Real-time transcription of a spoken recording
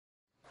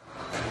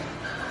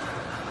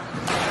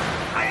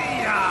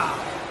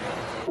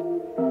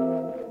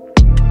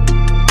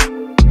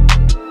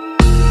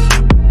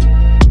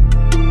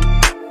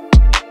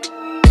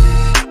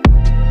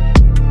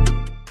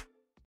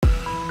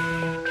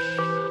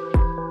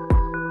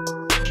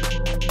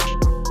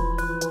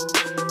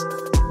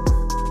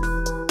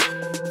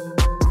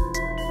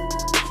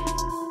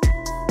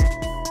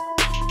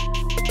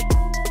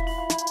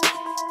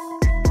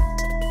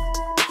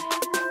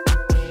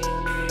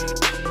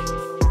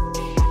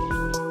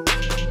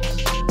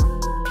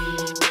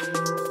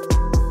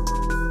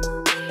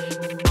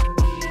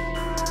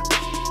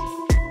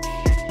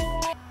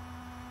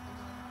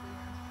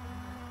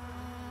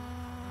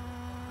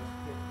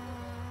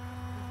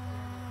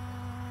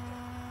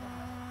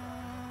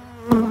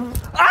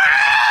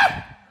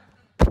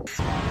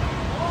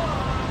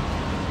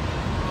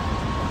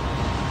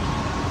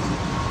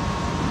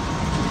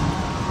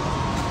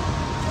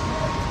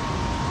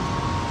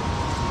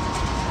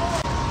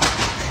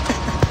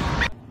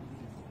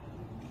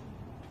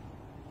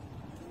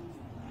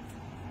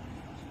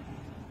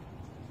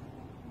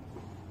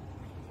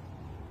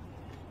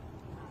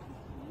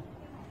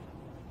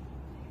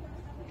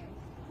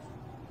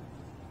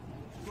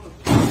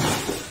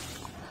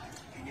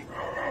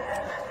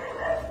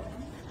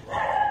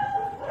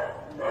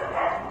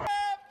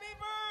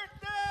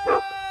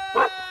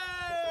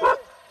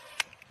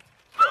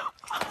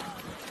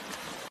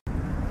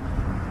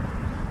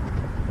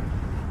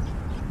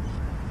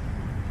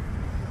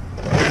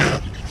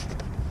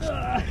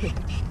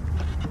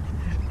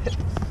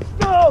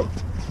No!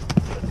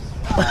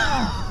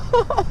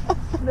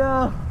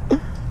 No!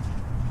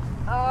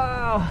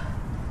 Oh!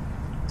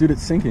 Dude,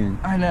 it's sinking.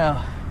 I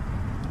know.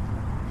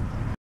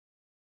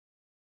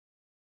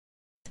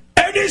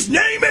 And his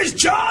name is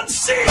John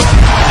C.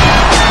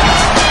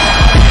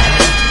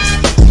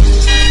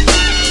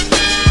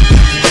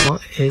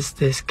 What is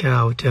this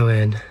girl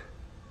doing?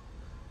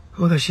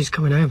 Oh my gosh, she's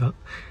coming over.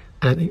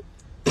 I don't think...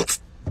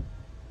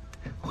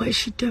 What is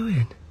she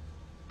doing?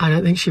 I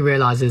don't think she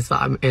realises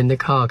that I'm in the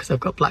car because I've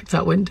got blacked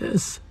out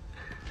windows.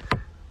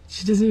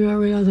 She doesn't even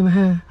realise I'm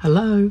here.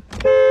 Hello?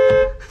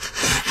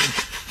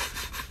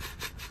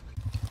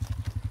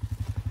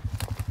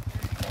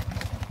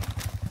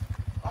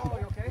 Oh,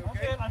 you okay?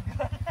 Okay.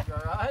 You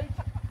alright?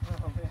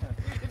 Oh man.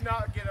 You did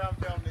not get up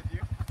film, did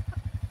you?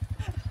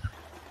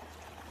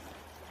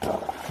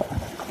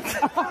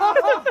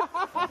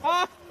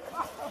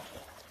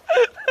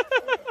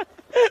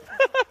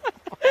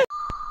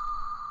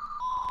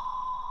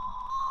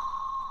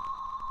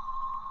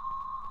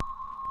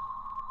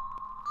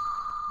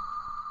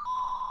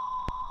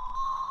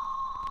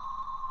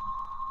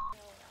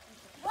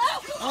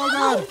 Oh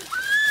god!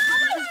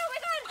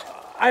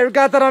 I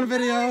got that on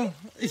video.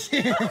 Yeah.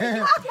 Yeah,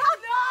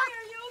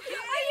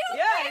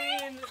 I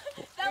mean,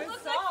 that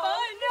looks like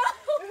fun.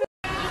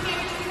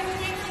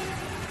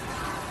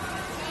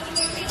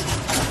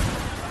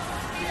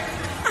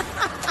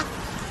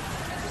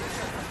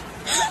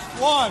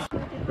 One.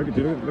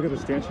 Look at the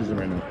stance she's in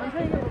right now.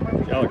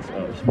 Alex,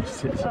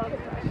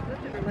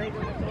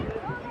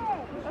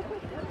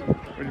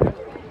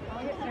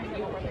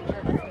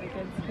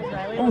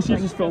 oh, she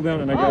just fell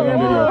down and I got it on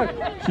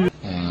video. She just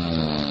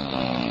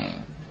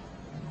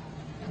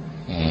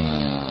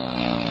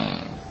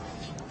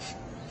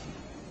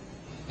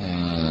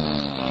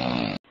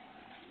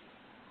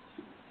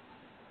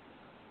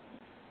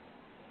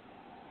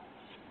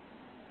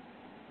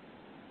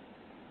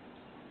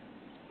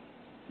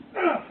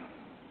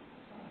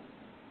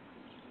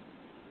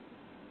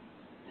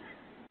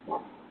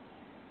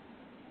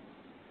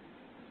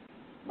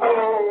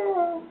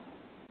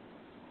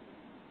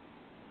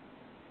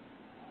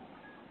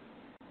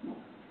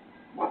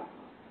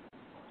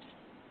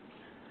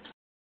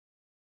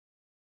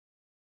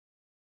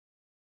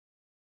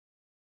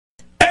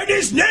And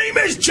his name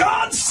is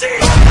John C.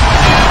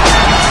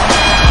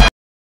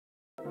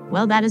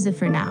 Well, that is it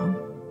for now.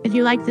 If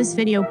you like this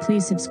video,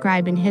 please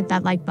subscribe and hit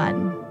that like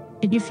button.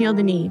 If you feel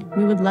the need,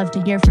 we would love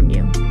to hear from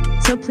you.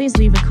 So please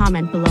leave a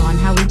comment below on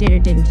how we did or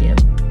didn't do.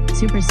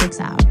 Super 6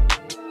 out.